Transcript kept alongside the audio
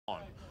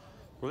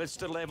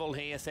Listed level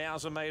here,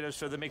 1,000 metres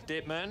for the Mick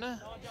Dittman.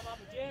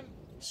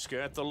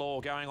 Skirt the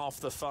Law going off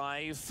the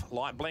fave.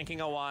 Light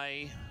blinking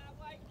away.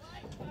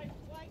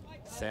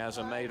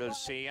 1,000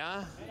 metres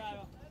here.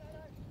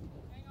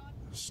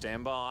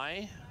 Stand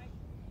by.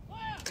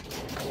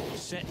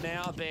 Set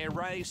now, they're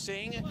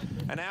racing.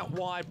 An out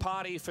wide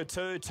Party for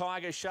Two.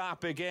 Tiger Shark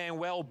began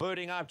well,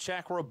 booting up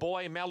Chakra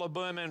Boy.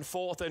 Malibu in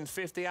fourth and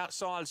fifth. The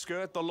outside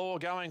Skirt the Law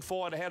going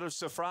forward ahead of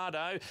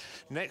Sofrado.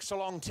 Next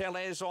along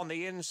Tellez on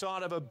the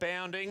inside of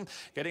Abounding.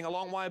 Getting a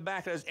long way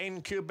back as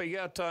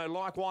Enuff.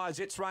 Likewise,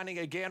 it's running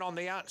again on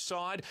the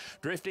outside.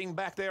 Drifting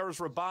back there is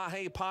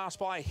Rabahi, passed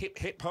by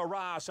Hip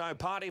Hurrah. So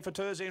Party for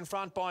Two's in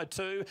front by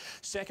 2.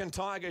 Second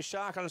Tiger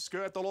Shark and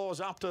Skirt the Law's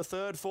up to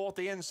third. Fourth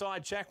the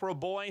inside Chakra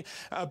Boy.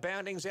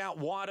 Bounding's out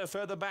wider,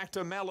 further back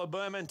to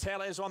Malibu and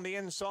Tellez on the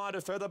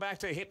inside, further back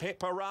to Hip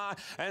Hurrah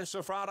and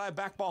Sofrado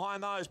back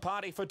behind those.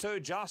 Party for Two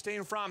just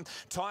in front.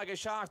 Tiger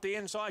Shark the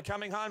inside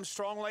coming home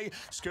strongly.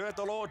 Skirt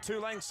the Law 2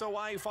 lengths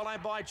away,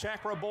 followed by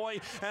Chakra Boy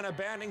and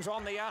Abounding's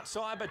on the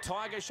outside, but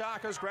Tiger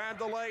Shark has grabbed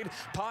the lead.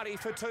 Party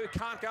for Two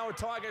can't go with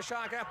Tiger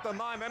Shark at the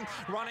moment.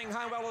 Running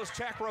home well as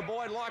Chakra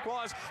Boy,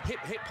 likewise Hip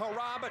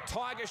Hurrah, but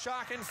Tiger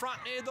Shark in front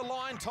near the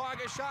line.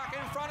 Tiger Shark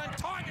in front and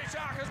Tiger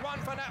Shark has won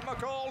for Nat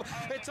McCall.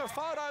 It's a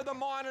photo, the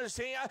minors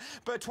here,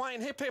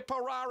 between Hip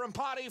Hurrah and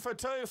Party for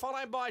Two,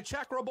 followed by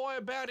Chakra Boy,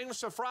 Abounding,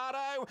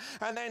 Sofrado,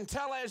 and then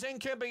Tellez,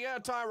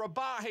 Incubato,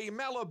 Rabahi,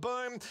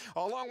 Malibu.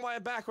 A long way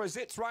back was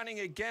It's running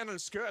again, and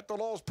Skirt the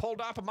Law's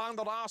pulled up among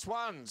the last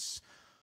ones.